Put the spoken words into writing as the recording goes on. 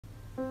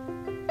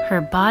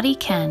Her body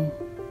can.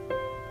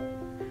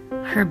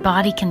 Her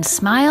body can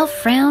smile,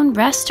 frown,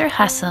 rest, or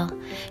hustle.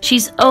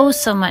 She's oh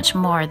so much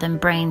more than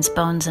brains,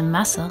 bones, and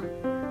muscle.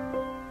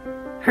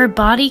 Her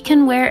body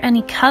can wear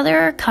any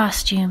color or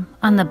costume,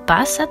 on the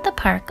bus, at the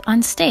park,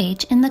 on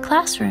stage, in the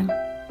classroom.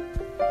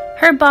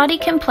 Her body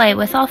can play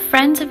with all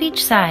friends of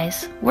each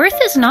size. Worth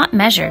is not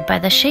measured by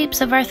the shapes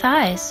of our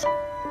thighs.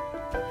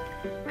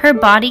 Her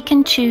body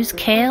can choose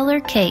kale or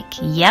cake.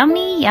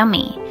 Yummy,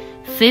 yummy.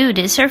 Food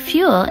is her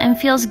fuel and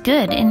feels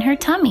good in her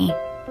tummy.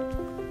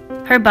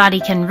 Her body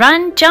can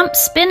run, jump,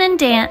 spin, and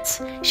dance.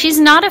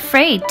 She's not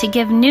afraid to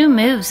give new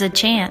moves a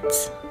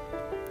chance.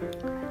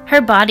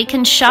 Her body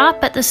can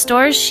shop at the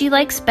stores she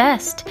likes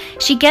best.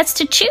 She gets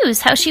to choose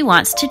how she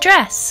wants to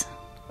dress.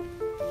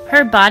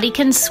 Her body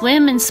can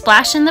swim and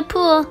splash in the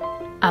pool.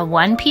 A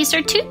one-piece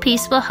or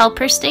two-piece will help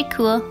her stay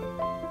cool.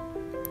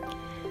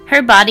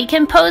 Her body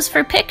can pose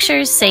for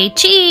pictures, say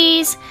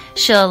cheese.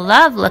 She'll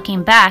love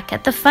looking back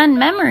at the fun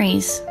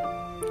memories.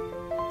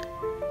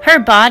 Her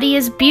body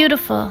is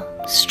beautiful,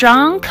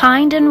 strong,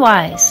 kind, and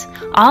wise.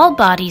 All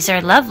bodies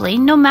are lovely,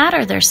 no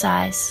matter their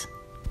size.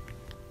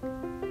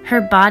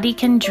 Her body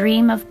can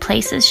dream of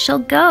places she'll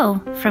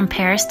go, from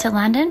Paris to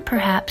London,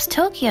 perhaps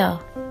Tokyo.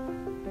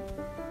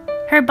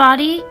 Her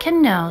body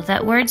can know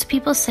that words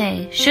people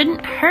say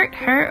shouldn't hurt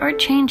her or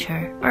change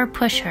her or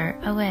push her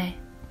away.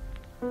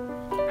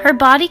 Her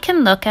body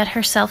can look at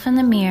herself in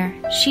the mirror.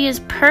 She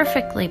is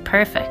perfectly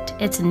perfect.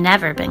 It's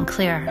never been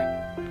clearer.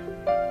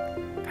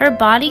 Her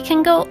body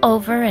can go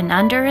over and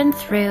under and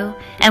through,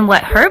 and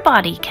what her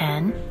body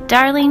can,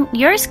 darling,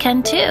 yours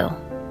can too.